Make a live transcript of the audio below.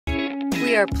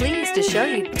We are pleased to show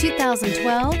you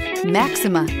 2012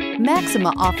 Maxima.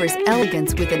 Maxima offers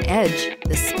elegance with an edge.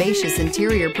 The spacious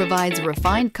interior provides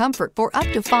refined comfort for up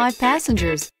to 5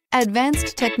 passengers.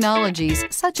 Advanced technologies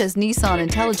such as Nissan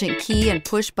Intelligent Key and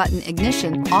push-button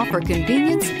ignition offer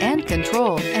convenience and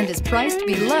control and is priced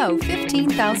below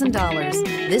 $15,000.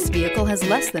 This vehicle has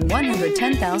less than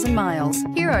 110,000 miles.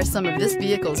 Here are some of this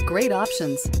vehicle's great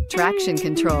options: traction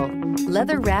control,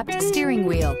 leather-wrapped steering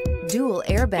wheel, dual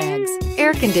airbags,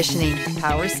 air conditioning,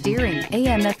 power steering,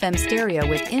 AM/FM stereo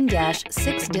with in-dash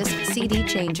 6-disc CD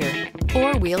changer,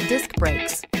 4-wheel disc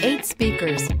brakes, 8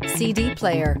 speakers, CD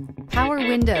player, power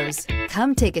windows.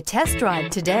 Come take a test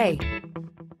drive today.